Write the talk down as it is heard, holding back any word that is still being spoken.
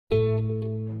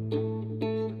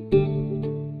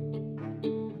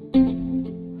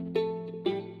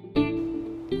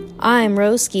I'm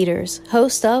Rose Skeeters,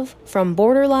 host of From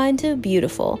Borderline to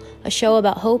Beautiful, a show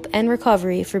about hope and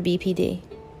recovery for BPD.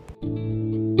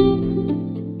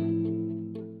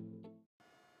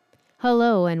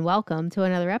 Hello and welcome to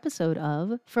another episode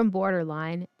of From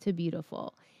Borderline to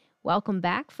Beautiful. Welcome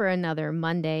back for another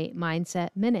Monday Mindset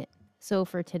Minute. So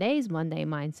for today's Monday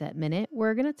Mindset Minute,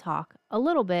 we're going to talk a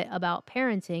little bit about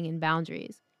parenting and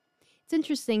boundaries. It's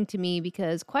interesting to me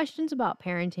because questions about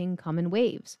parenting come in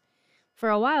waves. For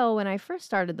a while, when I first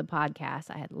started the podcast,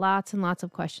 I had lots and lots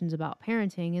of questions about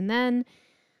parenting and then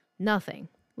nothing,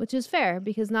 which is fair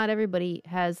because not everybody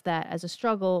has that as a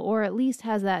struggle or at least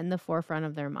has that in the forefront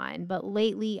of their mind. But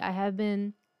lately, I have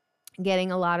been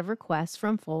getting a lot of requests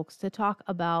from folks to talk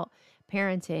about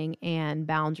parenting and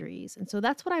boundaries. And so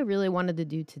that's what I really wanted to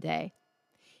do today.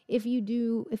 If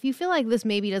you feel like this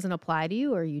maybe doesn't apply to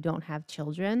you or you don't have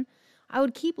children, I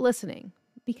would keep listening.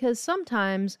 Because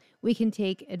sometimes we can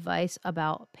take advice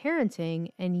about parenting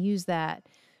and use that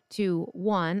to,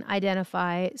 one,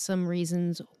 identify some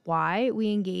reasons why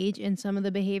we engage in some of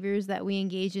the behaviors that we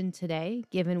engage in today,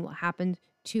 given what happened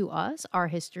to us, our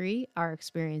history, our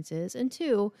experiences, and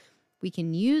two, we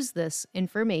can use this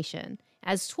information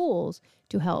as tools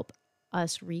to help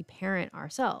us reparent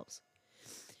ourselves.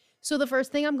 So the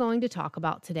first thing I'm going to talk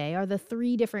about today are the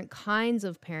four different types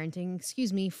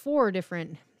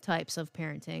of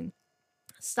parenting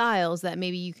styles that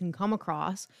maybe you can come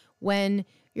across when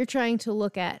you're trying to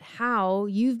look at how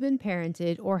you've been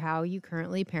parented or how you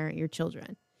currently parent your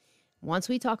children. Once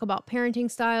we talk about parenting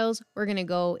styles, we're going to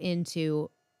go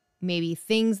into maybe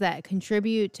things that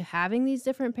contribute to having these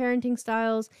different parenting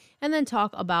styles, and then talk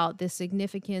about the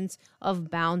significance of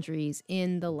boundaries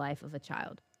in the life of a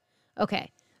child.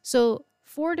 Okay, so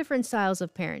 4 different styles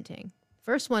of parenting.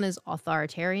 First one is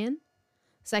authoritarian.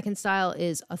 Second style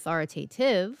is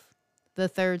authoritative. The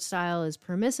third style is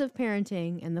permissive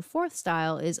parenting. And the fourth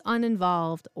style is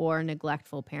uninvolved or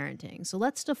neglectful parenting. So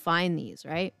let's define these,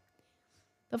 right?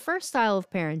 The first style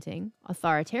of parenting,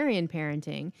 authoritarian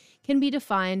parenting, can be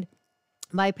defined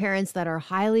by parents that are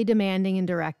highly demanding and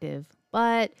directive,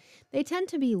 but they tend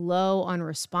to be low on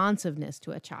responsiveness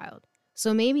to a child.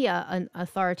 So maybe an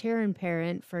authoritarian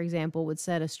parent, for example, would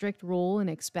set a strict rule and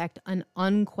expect an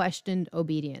unquestioned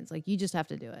obedience. Like, you just have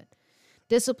to do it.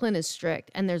 Discipline is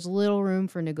strict, and there's little room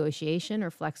for negotiation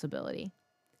or flexibility.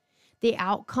 The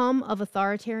outcome of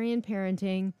authoritarian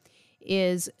parenting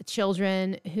is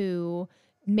children who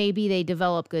maybe they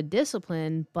develop good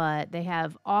discipline, but they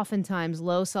have oftentimes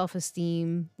low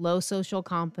self-esteem, low social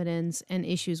competence, and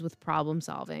issues with problem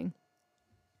solving.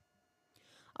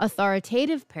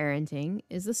 Authoritative parenting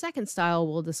is the second style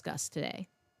we'll discuss today.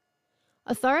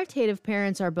 Authoritative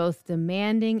parents are both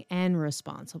demanding and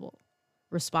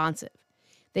responsive.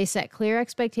 They set clear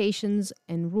expectations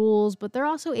and rules, but they're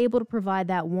also able to provide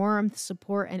that warmth,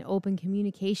 support, and open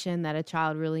communication that a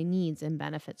child really needs and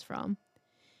benefits from.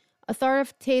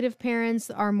 Authoritative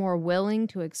parents are more willing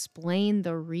to explain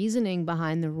the reasoning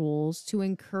behind the rules to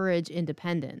encourage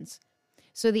independence.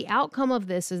 So the outcome of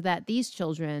this is that these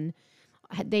children,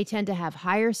 they tend to have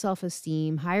higher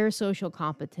self-esteem, higher social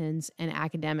competence, and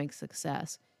academic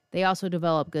success. They also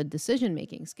develop good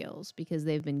decision-making skills because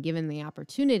they've been given the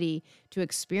opportunity to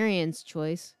experience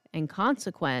choice and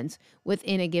consequence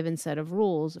within a given set of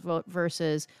rules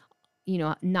versus,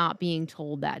 not being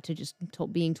told that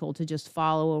being told to just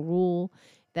follow a rule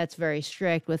that's very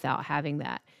strict without having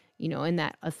that, in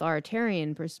that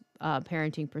authoritarian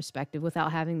parenting perspective,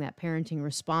 without having that parenting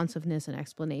responsiveness and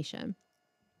explanation.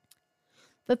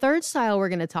 The third style we're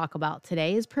going to talk about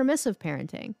today is permissive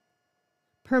parenting.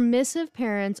 Permissive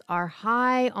parents are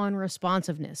high on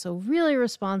responsiveness, so really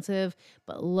responsive,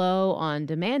 but low on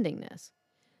demandingness.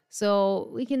 So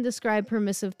we can describe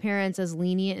permissive parents as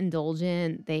lenient,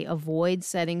 indulgent. They avoid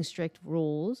setting strict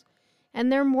rules, and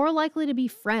they're more likely to be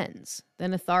friends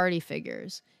than authority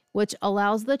figures, which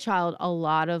allows the child a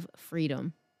lot of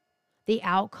freedom. The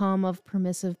outcome of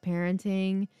permissive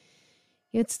parenting,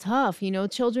 it's tough.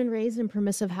 Children raised in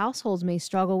permissive households may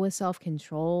struggle with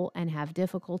self-control and have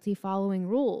difficulty following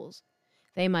rules.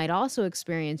 They might also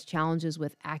experience challenges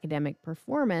with academic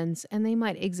performance, and they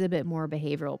might exhibit more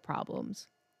behavioral problems.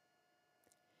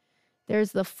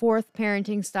 There's the fourth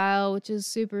parenting style, which is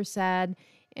super sad,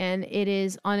 and it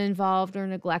is uninvolved or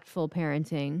neglectful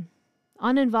parenting.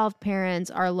 Uninvolved parents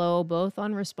are low both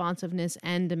on responsiveness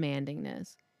and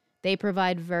demandingness. They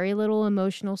provide very little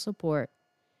emotional support,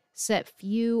 set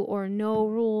few or no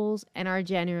rules, and are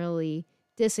generally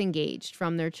disengaged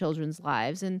from their children's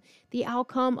lives. And the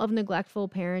outcome of neglectful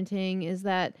parenting is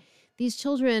that these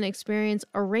children experience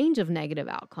a range of negative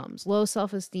outcomes: low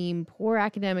self esteem, poor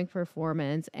academic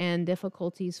performance, and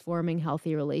difficulties forming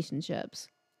healthy relationships.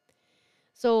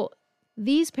 So,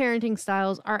 these parenting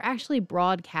styles are actually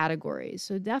broad categories.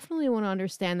 So, definitely want to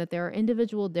understand that there are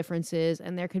individual differences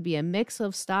and there could be a mix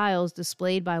of styles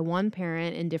displayed by one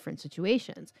parent in different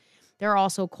situations. There are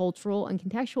also cultural and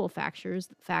contextual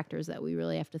factors that we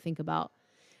really have to think about.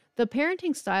 The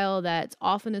parenting style that's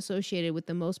often associated with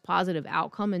the most positive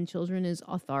outcome in children is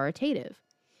authoritative.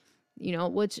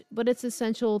 But it's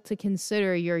essential to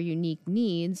consider your unique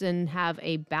needs and have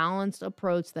a balanced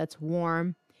approach that's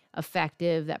warm,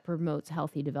 effective, that promotes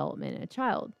healthy development in a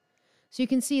child. So you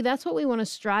can see that's what we want to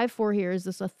strive for here, is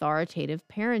this authoritative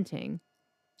parenting.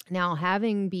 Now,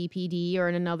 having BPD or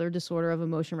another disorder of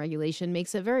emotion regulation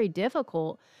makes it very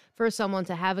difficult for someone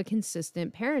to have a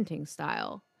consistent parenting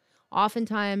style.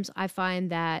 Oftentimes, I find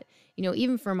that,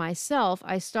 even for myself,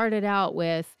 I started out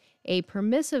with a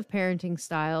permissive parenting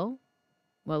style,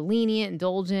 well, lenient,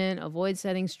 indulgent, avoid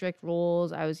setting strict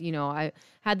rules. I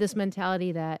had this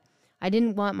mentality that I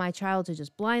didn't want my child to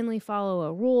just blindly follow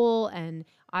a rule, and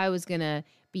I was going to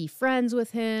be friends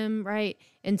with him, right?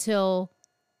 Until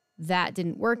that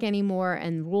didn't work anymore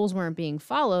and rules weren't being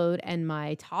followed, and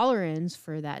my tolerance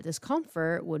for that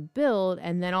discomfort would build,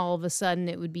 and then all of a sudden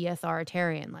it would be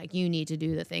authoritarian, like, you need to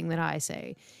do the thing that I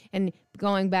say. And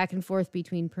going back and forth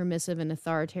between permissive and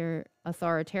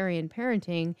authoritarian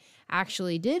parenting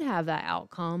actually did have that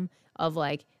outcome of,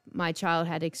 like, my child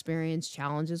had experienced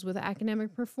challenges with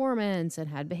academic performance and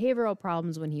had behavioral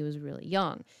problems when he was really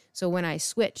young. So when I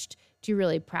switched to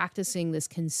really practicing this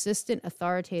consistent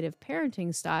authoritative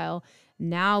parenting style,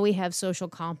 now we have social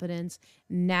competence.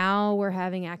 Now we're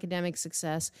having academic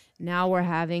success. Now we're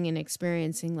having and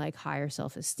experiencing like higher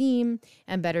self-esteem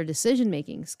and better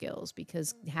decision-making skills,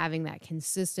 because having that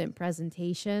consistent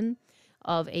presentation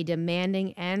of a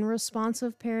demanding and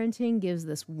responsive parenting gives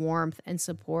this warmth and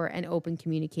support and open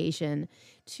communication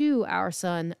to our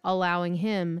son, allowing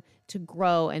him to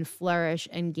grow and flourish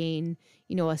and gain,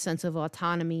 a sense of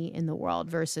autonomy in the world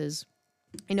versus,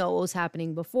 what was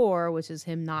happening before, which is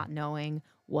him not knowing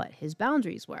what his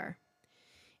boundaries were.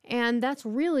 And that's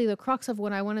really the crux of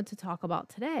what I wanted to talk about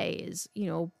today is,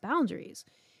 boundaries.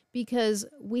 Because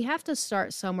we have to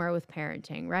start somewhere with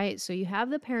parenting, right? So you have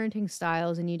the parenting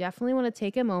styles, and you definitely want to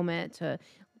take a moment to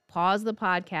pause the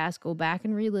podcast, go back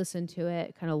and re-listen to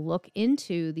it, kind of look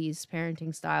into these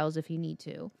parenting styles if you need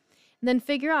to, and then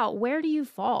figure out, where do you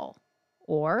fall?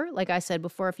 Or, like I said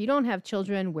before, if you don't have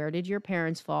children, where did your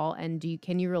parents fall, and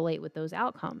can you relate with those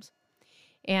outcomes?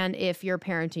 And if you're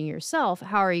parenting yourself,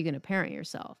 how are you going to parent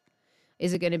yourself?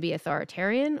 Is it going to be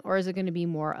authoritarian, or is it going to be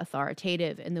more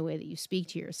authoritative in the way that you speak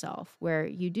to yourself, where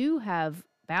you do have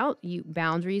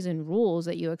boundaries and rules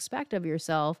that you expect of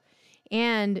yourself,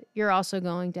 and you're also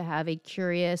going to have a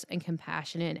curious and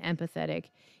compassionate and empathetic,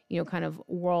 kind of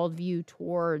worldview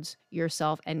towards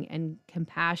yourself and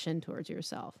compassion towards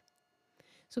yourself.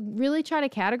 So really try to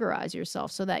categorize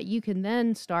yourself so that you can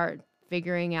then start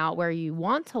figuring out where you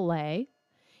want to lay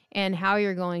and how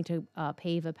you're going to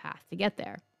pave a path to get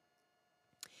there.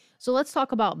 So let's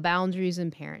talk about boundaries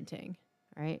in parenting,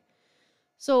 right?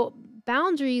 So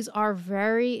boundaries are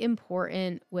very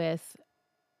important with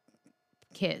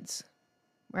kids,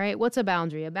 right? What's a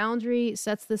boundary? A boundary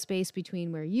sets the space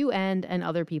between where you end and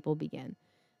other people begin.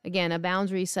 Again, a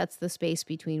boundary sets the space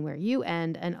between where you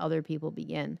end and other people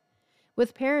begin.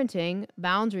 With parenting,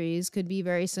 boundaries could be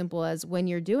very simple as when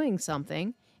you're doing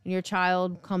something and your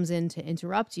child comes in to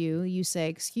interrupt you, you say,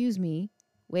 "Excuse me,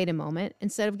 wait a moment."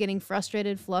 Instead of getting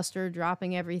frustrated, flustered,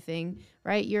 dropping everything,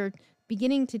 right? You're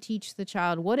beginning to teach the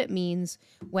child what it means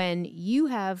when you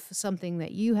have something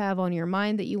that you have on your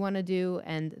mind that you want to do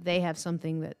and they have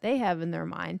something that they have in their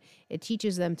mind. It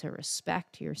teaches them to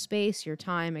respect your space, your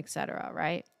time, etc.,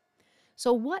 right?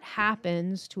 So what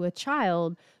happens to a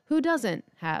child who doesn't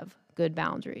have good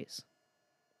boundaries?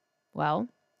 Well,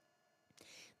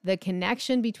 the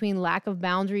connection between lack of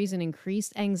boundaries and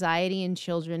increased anxiety in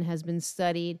children has been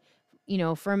studied,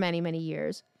 for many, many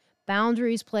years.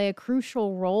 Boundaries play a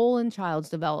crucial role in child's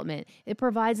development. It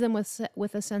provides them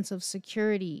with a sense of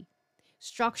security,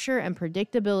 structure, and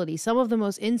predictability. Some of the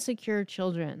most insecure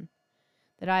children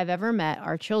that I've ever met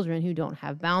are children who don't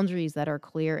have boundaries that are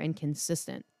clear and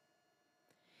consistent.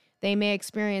 They may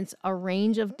experience a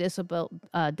range of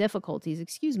difficulties,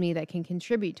 that can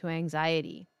contribute to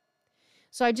anxiety.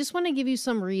 So I just want to give you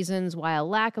some reasons why a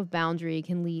lack of boundaries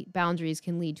can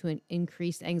lead to an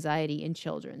increased anxiety in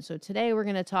children. So today we're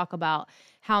going to talk about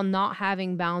how not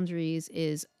having boundaries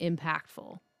is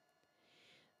impactful.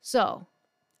 So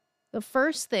the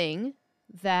first thing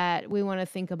that we want to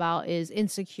think about is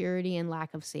insecurity and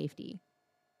lack of safety.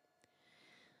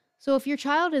 So if your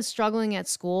child is struggling at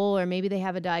school, or maybe they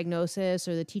have a diagnosis,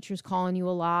 or the teacher's calling you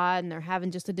a lot and they're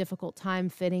having just a difficult time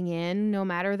fitting in, no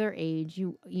matter their age,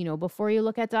 before you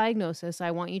look at diagnosis, I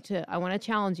want to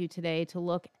challenge you today to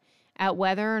look at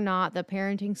whether or not the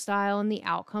parenting style and the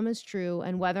outcome is true,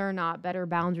 and whether or not better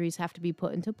boundaries have to be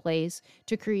put into place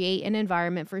to create an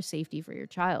environment for safety for your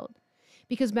child.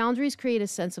 Because boundaries create a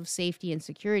sense of safety and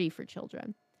security for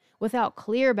children. Without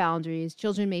clear boundaries,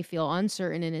 children may feel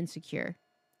uncertain and insecure,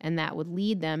 and that would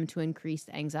lead them to increased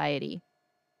anxiety.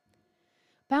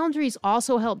 Boundaries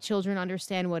also help children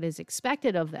understand what is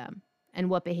expected of them and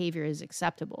what behavior is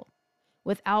acceptable.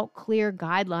 Without clear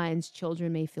guidelines,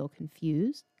 children may feel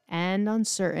confused and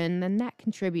uncertain, and that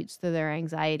contributes to their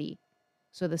anxiety.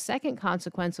 So the second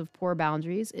consequence of poor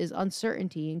boundaries is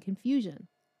uncertainty and confusion.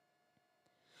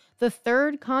 The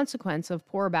third consequence of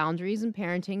poor boundaries in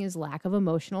parenting is lack of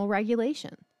emotional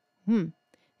regulation.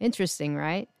 Interesting,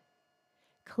 right?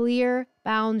 Clear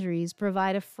boundaries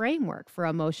provide a framework for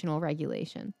emotional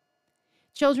regulation.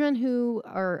 Children who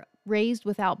are raised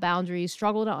without boundaries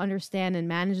struggle to understand and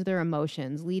manage their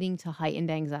emotions, leading to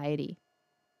heightened anxiety.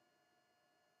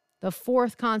 The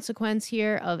fourth consequence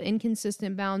here of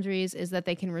inconsistent boundaries is that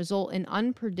they can result in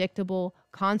unpredictable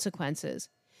consequences.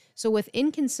 So with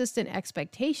inconsistent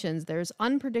expectations, there's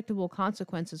unpredictable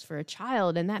consequences for a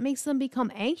child, and that makes them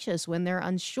become anxious when they're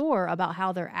unsure about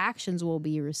how their actions will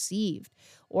be received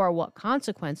or what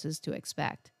consequences to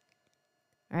expect.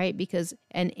 All right, because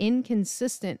an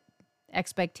inconsistent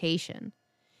expectation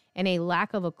and a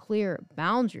lack of a clear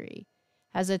boundary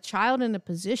has a child in a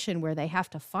position where they have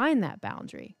to find that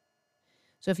boundary.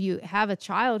 So if you have a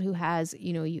child who has,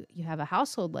 you have a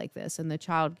household like this, and the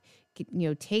child,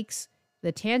 takes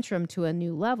the tantrum to a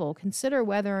new level, consider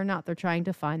whether or not they're trying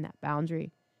to find that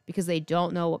boundary, because they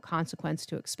don't know what consequence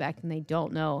to expect and they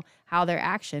don't know how their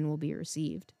action will be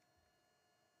received.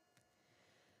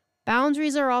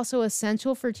 Boundaries are also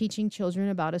essential for teaching children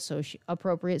about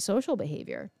appropriate social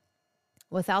behavior.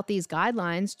 Without these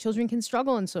guidelines, children can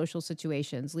struggle in social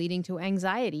situations, leading to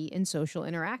anxiety in social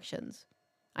interactions.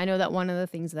 I know that one of the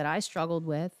things that I struggled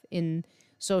with in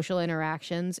social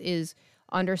interactions is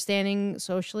understanding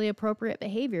socially appropriate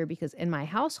behavior, because in my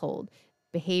household,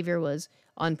 behavior was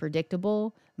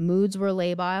unpredictable, moods were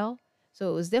labile, so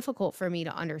it was difficult for me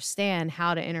to understand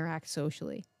how to interact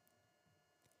socially.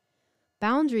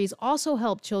 Boundaries also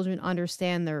help children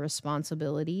understand their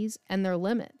responsibilities and their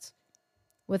limits.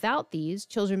 Without these,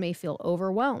 children may feel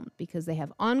overwhelmed because they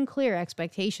have unclear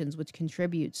expectations, which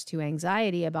contributes to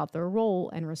anxiety about their role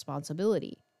and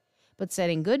responsibility. But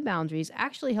setting good boundaries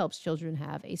actually helps children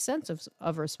have a sense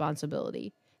of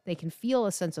responsibility. They can feel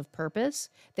a sense of purpose.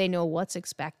 They know what's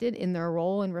expected in their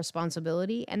role and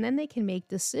responsibility, and then they can make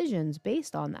decisions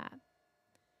based on that.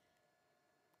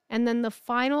 And then the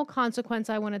final consequence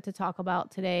I wanted to talk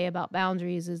about today about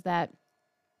boundaries is that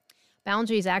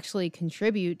boundaries actually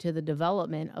contribute to the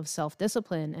development of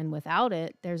self-discipline, and without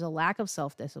it, there's a lack of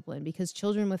self-discipline, because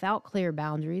children without clear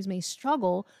boundaries may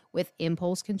struggle with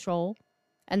impulse control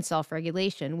and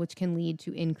self-regulation, which can lead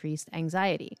to increased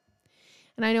anxiety.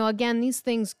 And I know, again, these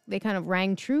things, they kind of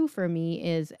rang true for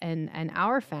me and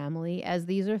our family, as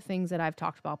these are things that I've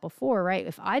talked about before, right?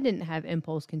 If I didn't have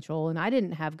impulse control and I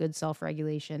didn't have good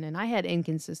self-regulation and I had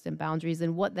inconsistent boundaries,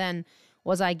 then what then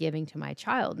was I giving to my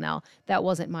child? Now, that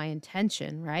wasn't my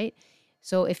intention, right?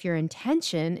 So if your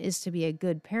intention is to be a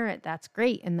good parent, that's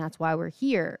great, and that's why we're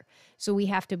here. So we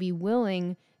have to be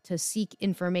willing to seek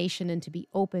information and to be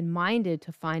open-minded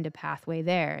to find a pathway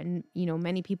there. And,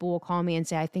 many people will call me and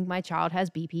say, I think my child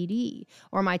has BPD,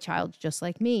 or my child's just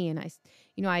like me. And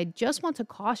I just want to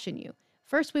caution you.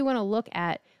 First, we want to look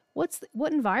at what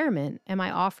environment am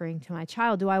I offering to my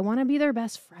child? Do I want to be their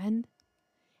best friend?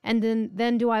 And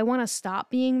then do I want to stop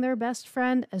being their best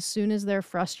friend as soon as they're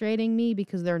frustrating me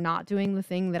because they're not doing the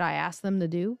thing that I asked them to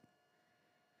do?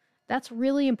 That's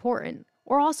really important.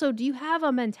 Or also, do you have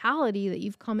a mentality that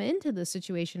you've come into the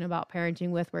situation about parenting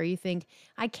with where you think,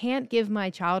 I can't give my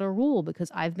child a rule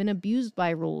because I've been abused by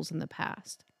rules in the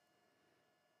past?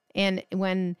 And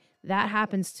when that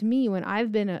happens to me, when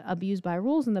I've been abused by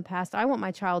rules in the past, I want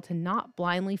my child to not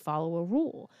blindly follow a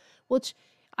rule, which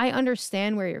I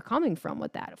understand where you're coming from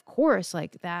with that. Of course,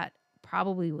 that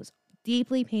probably was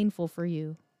deeply painful for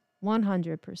you,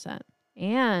 100%.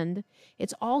 And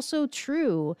it's also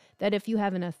true that if you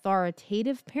have an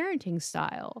authoritative parenting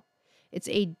style, it's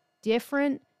a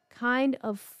different kind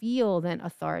of feel than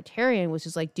authoritarian, which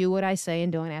is like, do what I say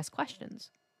and don't ask questions.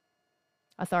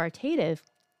 Authoritative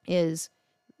is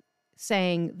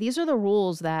saying these are the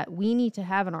rules that we need to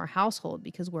have in our household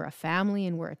because we're a family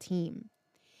and we're a team.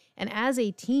 And as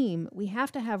a team, we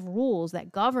have to have rules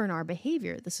that govern our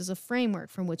behavior. This is a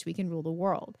framework from which we can rule the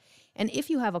world. And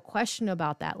if you have a question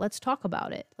about that, let's talk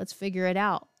about it. Let's figure it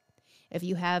out. If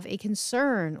you have a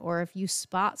concern or if you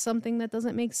spot something that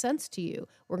doesn't make sense to you,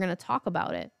 we're going to talk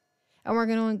about it. And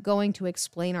we're going to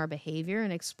explain our behavior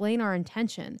and explain our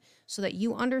intention so that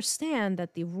you understand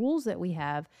that the rules that we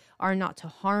have are not to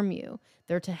harm you.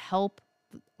 They're to help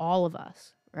all of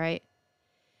us, right?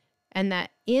 And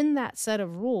that in that set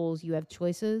of rules, you have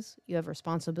choices, you have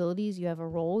responsibilities, you have a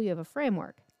role, you have a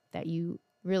framework that you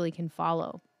really can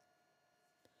follow.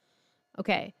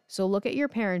 Okay, so look at your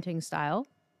parenting style.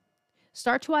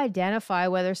 Start to identify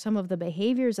whether some of the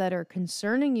behaviors that are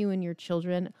concerning you and your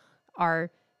children are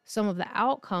some of the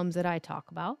outcomes that I talk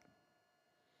about.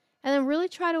 And then really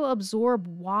try to absorb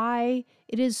why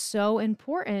it is so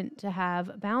important to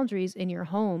have boundaries in your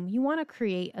home. You want to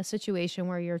create a situation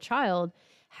where your child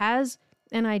has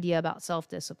an idea about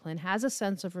self-discipline, has a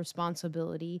sense of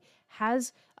responsibility,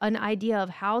 has an idea of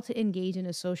how to engage in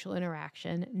a social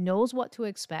interaction, knows what to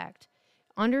expect,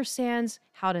 understands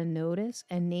how to notice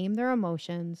and name their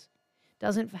emotions,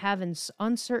 doesn't have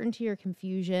uncertainty or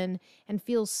confusion, and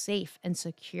feels safe and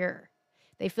secure.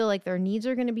 They feel like their needs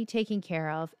are going to be taken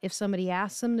care of. If somebody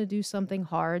asks them to do something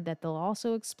hard, that they'll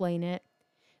also explain it.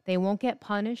 They won't get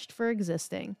punished for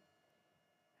existing,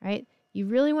 right? You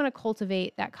really want to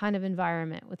cultivate that kind of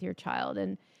environment with your child.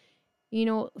 And,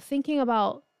 thinking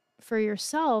about for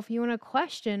yourself, you want to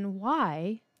question,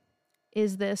 why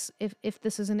is this, if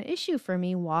this is an issue for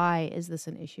me, why is this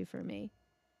an issue for me?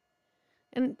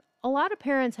 And a lot of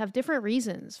parents have different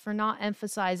reasons for not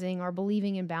emphasizing or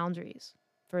believing in boundaries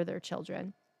for their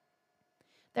children.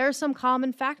 There are some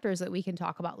common factors that we can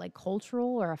talk about, like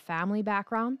cultural or a family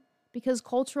background, because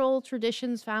cultural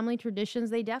traditions, family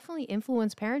traditions, they definitely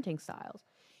influence parenting styles.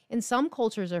 In some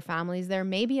cultures or families, there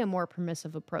may be a more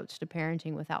permissive approach to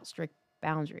parenting without strict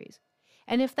boundaries.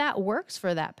 And if that works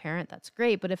for that parent, that's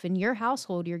great. But if in your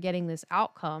household you're getting this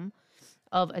outcome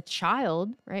of a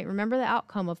child, right? Remember the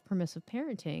outcome of permissive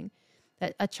parenting,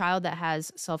 that a child that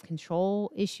has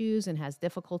self-control issues and has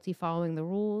difficulty following the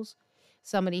rules,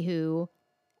 somebody who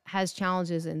has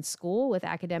challenges in school with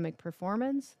academic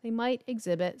performance, they might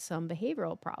exhibit some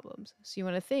behavioral problems. So you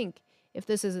want to think, if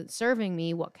this isn't serving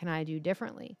me, what can I do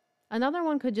differently? Another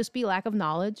one could just be lack of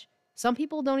knowledge. Some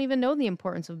people don't even know the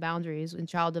importance of boundaries in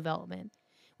child development,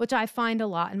 which I find a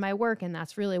lot in my work, and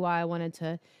that's really why I wanted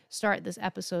to start this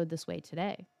episode this way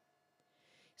today.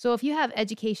 So if you have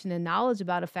education and knowledge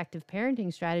about effective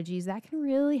parenting strategies, that can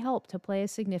really help to play a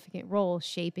significant role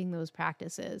shaping those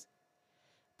practices.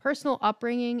 Personal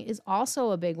upbringing is also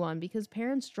a big one because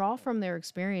parents draw from their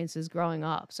experiences growing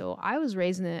up. So I was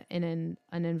raised in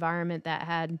an environment that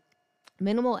had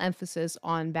minimal emphasis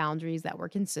on boundaries that were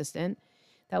consistent,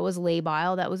 that was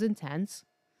labile, that was intense,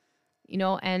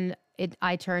 and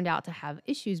I turned out to have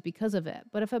issues because of it.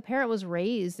 But if a parent was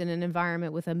raised in an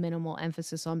environment with a minimal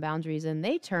emphasis on boundaries and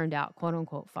they turned out quote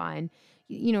unquote fine,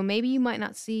 maybe you might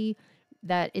not see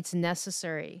that it's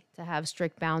necessary to have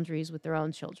strict boundaries with their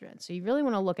own children. So you really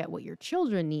want to look at what your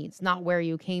children needs, not where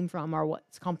you came from or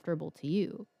what's comfortable to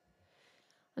you.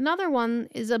 Another one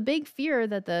is a big fear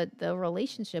that the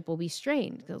relationship will be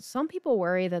strained, because some people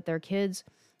worry that their kids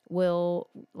will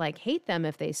hate them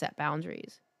if they set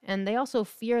boundaries. And they also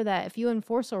fear that if you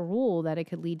enforce a rule that it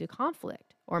could lead to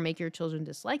conflict or make your children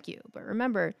dislike you. But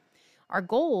remember, our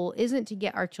goal isn't to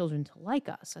get our children to like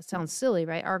us. That sounds silly,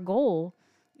 right? Our goal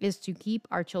is to keep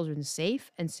our children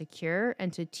safe and secure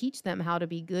and to teach them how to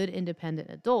be good, independent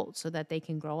adults so that they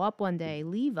can grow up one day,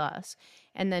 leave us,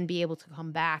 and then be able to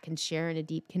come back and share in a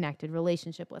deep, connected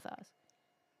relationship with us.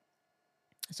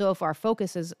 So if our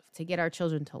focus is to get our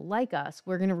children to like us,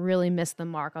 we're going to really miss the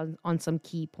mark on some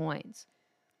key points.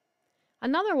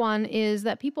 Another one is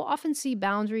that people often see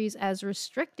boundaries as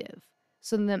restrictive.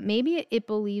 So that maybe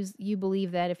you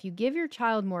believe that if you give your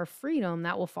child more freedom,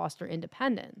 that will foster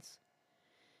independence.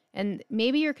 And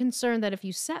maybe you're concerned that if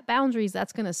you set boundaries,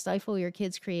 that's going to stifle your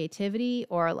kids' creativity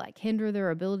or hinder their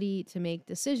ability to make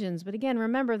decisions. But again,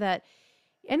 remember that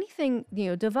anything,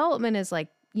 development is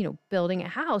building a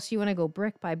house. You want to go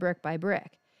brick by brick by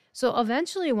brick. So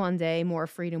eventually one day more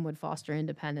freedom would foster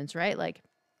independence, right?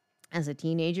 As a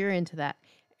teenager into that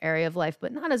area of life,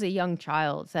 but not as a young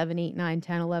child, 7, 8, 9,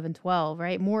 10, 11, 12,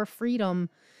 right? More freedom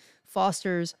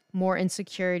fosters more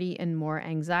insecurity and more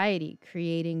anxiety,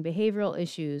 creating behavioral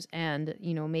issues and,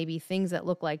 maybe things that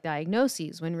look like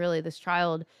diagnoses when really this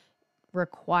child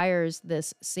requires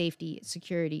this safety,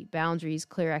 security, boundaries,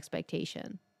 clear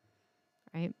expectation,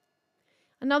 right?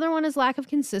 Another one is lack of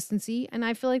consistency. And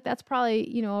I feel like that's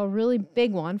probably, a really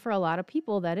big one for a lot of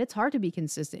people, that it's hard to be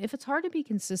consistent. If it's hard to be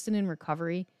consistent in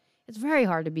recovery, it's very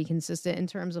hard to be consistent in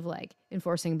terms of like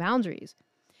enforcing boundaries.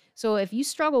 So if you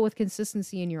struggle with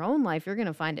consistency in your own life, you're going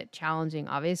to find it challenging,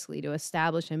 obviously, to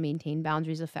establish and maintain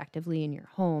boundaries effectively in your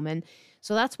home. And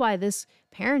so that's why this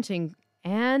parenting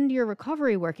and your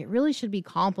recovery work, it really should be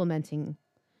complementing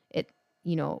it.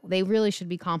 They really should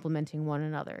be complementing one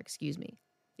another,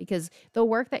 because the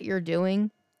work that you're doing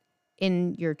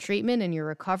in your treatment and your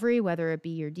recovery, whether it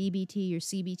be your DBT, your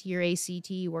CBT, your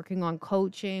ACT, working on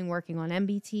coaching, working on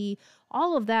MBT,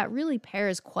 all of that really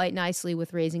pairs quite nicely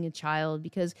with raising a child,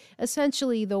 because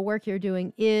essentially the work you're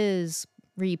doing is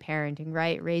reparenting,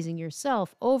 right? Raising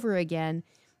yourself over again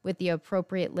with the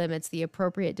appropriate limits, the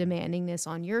appropriate demandingness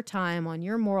on your time, on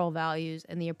your moral values,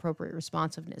 and the appropriate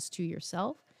responsiveness to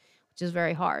yourself, which is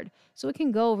very hard. So it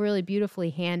can go really beautifully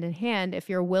hand in hand if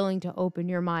you're willing to open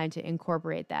your mind to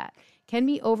incorporate that. It can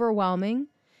be overwhelming,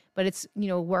 but it's,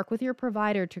 work with your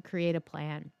provider to create a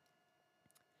plan.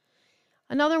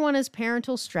 Another one is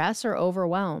parental stress or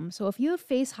overwhelm. So if you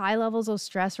face high levels of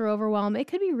stress or overwhelm, it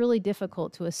could be really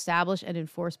difficult to establish and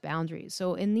enforce boundaries.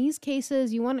 So in these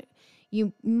cases,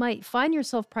 you might find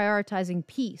yourself prioritizing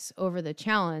peace over the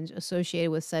challenge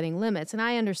associated with setting limits. And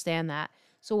I understand that.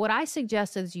 So what I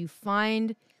suggest is you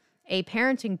find a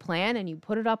parenting plan and you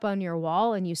put it up on your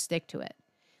wall and you stick to it.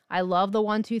 I love the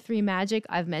 1, 2, 3 magic.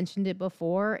 I've mentioned it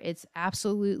before. It's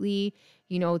absolutely,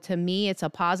 to me, it's a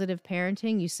positive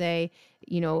parenting. You say,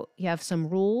 you have some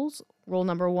rules. Rule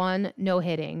number 1, no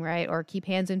hitting, right? Or keep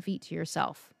hands and feet to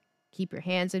yourself. Keep your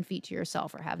hands and feet to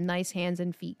yourself, or have nice hands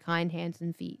and feet, kind hands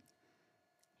and feet.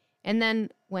 And then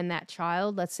when that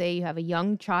child, let's say you have a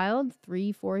young child,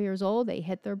 3, 4 years old, they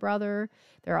hit their brother,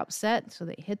 they're upset, so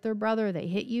they hit their brother, they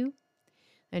hit you.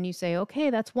 Then you say, okay,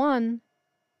 that's 1.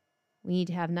 We need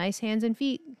to have nice hands and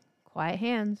feet, quiet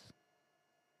hands.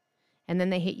 And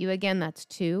then they hit you again, that's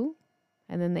 2.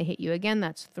 And then they hit you again,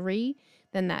 that's 3.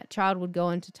 Then that child would go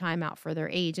into timeout for their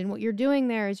age. And what you're doing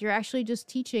there is you're actually just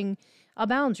teaching a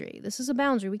boundary. This is a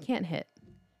boundary. We can't hit.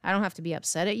 I don't have to be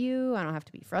upset at you. I don't have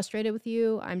to be frustrated with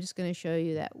you. I'm just going to show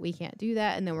you that we can't do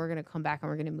that. And then we're going to come back and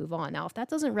we're going to move on. Now, if that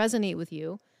doesn't resonate with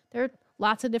you, there are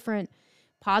lots of different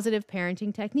positive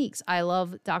parenting techniques. I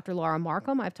love Dr. Laura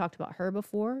Markham. I've talked about her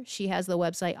before. She has the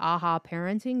website AHA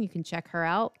Parenting. You can check her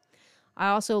out. I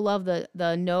also love the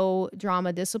No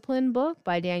Drama Discipline book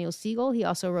by Daniel Siegel. He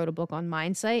also wrote a book on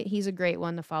mindset. He's a great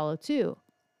one to follow too.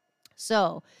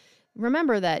 So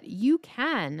remember that you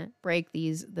can break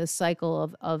the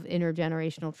cycle of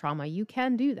intergenerational trauma. You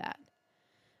can do that.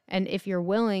 And if you're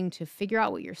willing to figure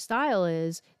out what your style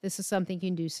is, this is something you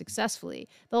can do successfully.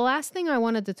 The last thing I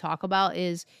wanted to talk about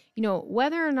is,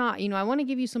 whether or not, I want to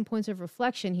give you some points of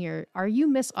reflection here. Are you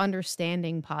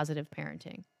misunderstanding positive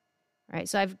parenting? Right?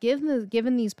 So I've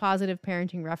given these positive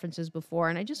parenting references before,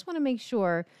 and I just want to make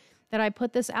sure that I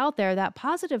put this out there, that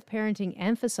positive parenting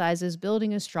emphasizes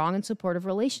building a strong and supportive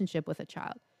relationship with a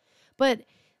child. But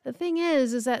the thing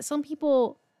is that some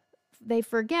people, they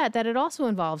forget that it also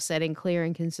involves setting clear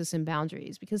and consistent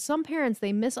boundaries, because some parents,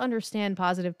 they misunderstand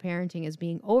positive parenting as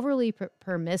being overly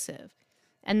permissive,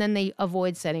 and then they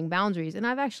avoid setting boundaries. And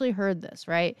I've actually heard this,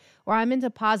 right? Or I'm into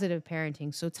positive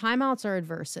parenting, so timeouts are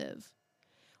aversive.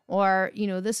 Or,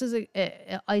 this is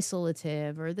a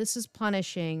isolative, or this is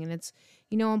punishing. And it's,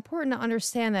 important to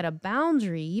understand that a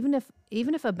boundary, even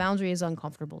if a boundary is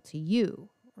uncomfortable to you,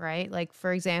 right? Like,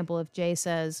 for example, if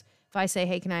I say,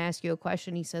 hey, can I ask you a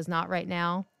question? He says, not right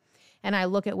now. And I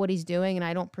look at what he's doing and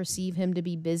I don't perceive him to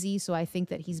be busy, so I think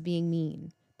that he's being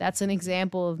mean. That's an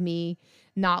example of me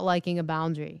not liking a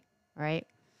boundary, right?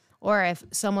 Or if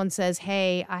someone says,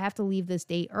 hey, I have to leave this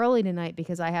date early tonight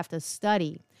because I have to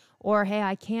study. Or, hey,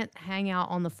 I can't hang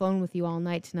out on the phone with you all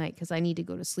night tonight because I need to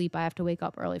go to sleep. I have to wake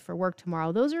up early for work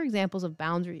tomorrow. Those are examples of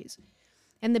boundaries.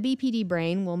 And the BPD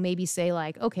brain will maybe say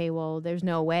like, okay, well, there's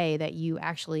no way that you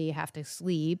actually have to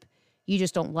sleep. You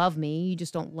just don't love me. You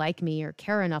just don't like me or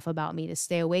care enough about me to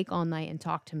stay awake all night and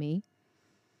talk to me.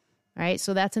 All right.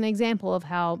 So that's an example of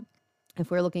how, if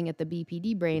we're looking at the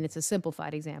BPD brain, it's a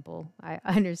simplified example. I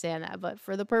understand that. But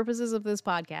for the purposes of this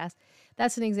podcast,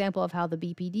 that's an example of how the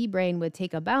BPD brain would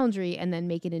take a boundary and then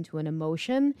make it into an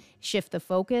emotion, shift the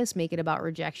focus, make it about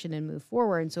rejection and move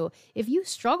forward. And so if you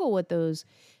struggle with those,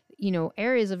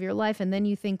 areas of your life, and then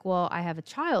you think, well, I have a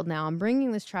child now, I'm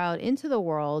bringing this child into the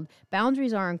world,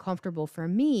 boundaries are uncomfortable for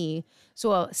me.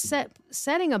 So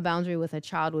setting a boundary with a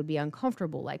child would be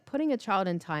uncomfortable. Like putting a child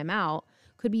in timeout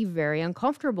could be very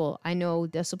uncomfortable. I know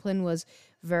discipline was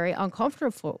very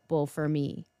uncomfortable for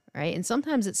me, right? And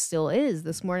sometimes it still is.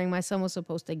 This morning, my son was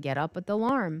supposed to get up at the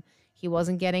alarm. he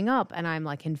wasn't getting up, and I'm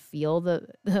like, can feel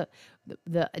the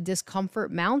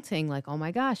discomfort mounting. Like, oh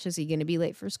my gosh, is he going to be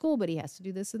late for school? But he has to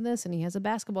do this and this, and he has a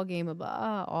basketball game,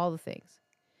 all the things.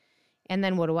 And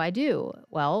then what do?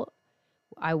 Well,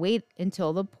 I wait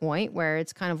until the point where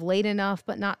it's kind of late enough,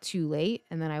 but not too late.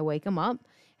 And then I wake him up.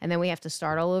 And then we have to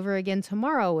start all over again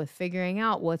tomorrow with figuring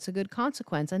out what's a good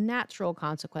consequence, a natural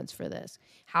consequence for this.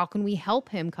 How can we help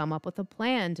him come up with a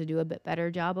plan to do a bit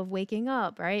better job of waking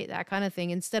up, right? That kind of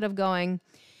thing. Instead of going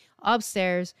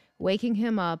upstairs, waking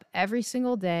him up every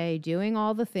single day, doing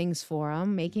all the things for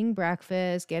him, making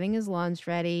breakfast, getting his lunch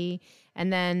ready.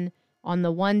 And then on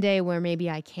the one day where maybe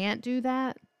I can't do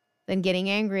that, then getting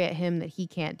angry at him that he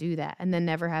can't do that, and then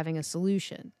never having a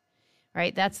solution.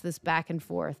 Right? That's this back and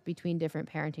forth between different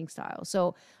parenting styles.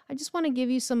 So I just want to give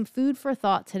you some food for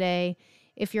thought today.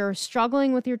 If you're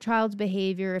struggling with your child's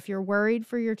behavior, if you're worried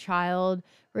for your child,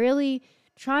 really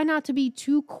try not to be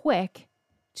too quick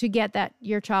to get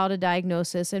your child a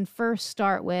diagnosis, and first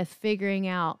start with figuring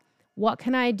out, what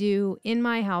can I do in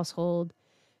my household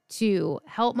to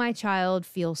help my child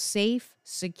feel safe,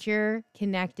 secure,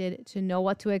 connected, to know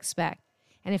what to expect.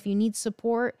 And if you need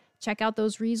support, check out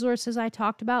those resources I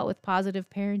talked about with Positive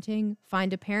Parenting.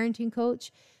 Find a parenting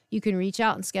coach. You can reach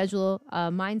out and schedule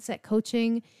a mindset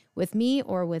coaching with me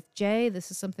or with Jay.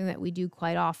 This is something that we do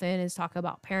quite often, is talk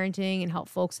about parenting and help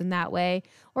folks in that way.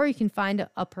 Or you can find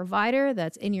a provider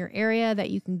that's in your area that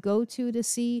you can go to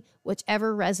see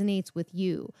whichever resonates with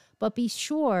you. But be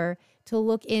sure to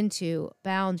look into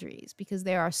boundaries, because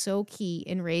they are so key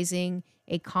in raising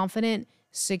a confident,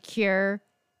 secure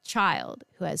child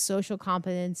who has social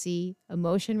competency,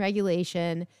 emotion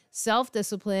regulation,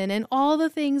 self-discipline, and all the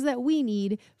things that we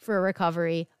need for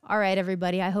recovery. All right,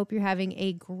 everybody, I hope you're having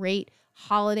a great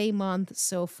holiday month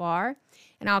so far,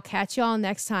 and I'll catch y'all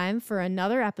next time for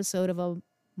another episode of a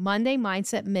Monday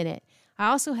Mindset Minute. I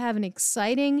also have an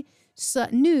exciting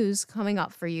news coming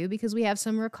up for you, because we have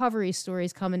some recovery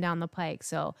stories coming down the pike.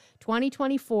 So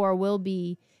 2024 will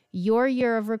be your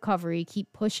year of recovery.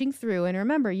 Keep pushing through. And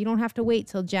remember, you don't have to wait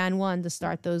till Jan 1 to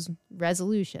start those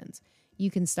resolutions. You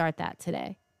can start that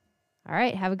today. All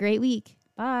right. Have a great week.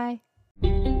 Bye.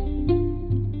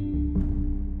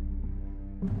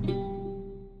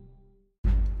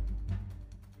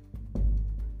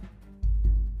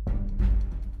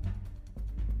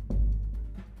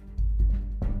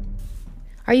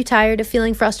 Are you tired of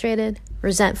feeling frustrated,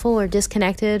 resentful, or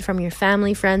disconnected from your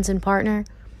family, friends, and partner?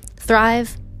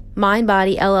 Thrive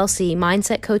MindBody LLC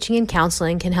Mindset Coaching and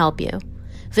Counseling can help you.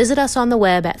 Visit us on the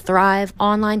web at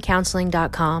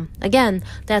thriveonlinecounseling.com. Again,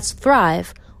 that's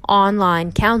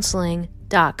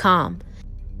thriveonlinecounseling.com.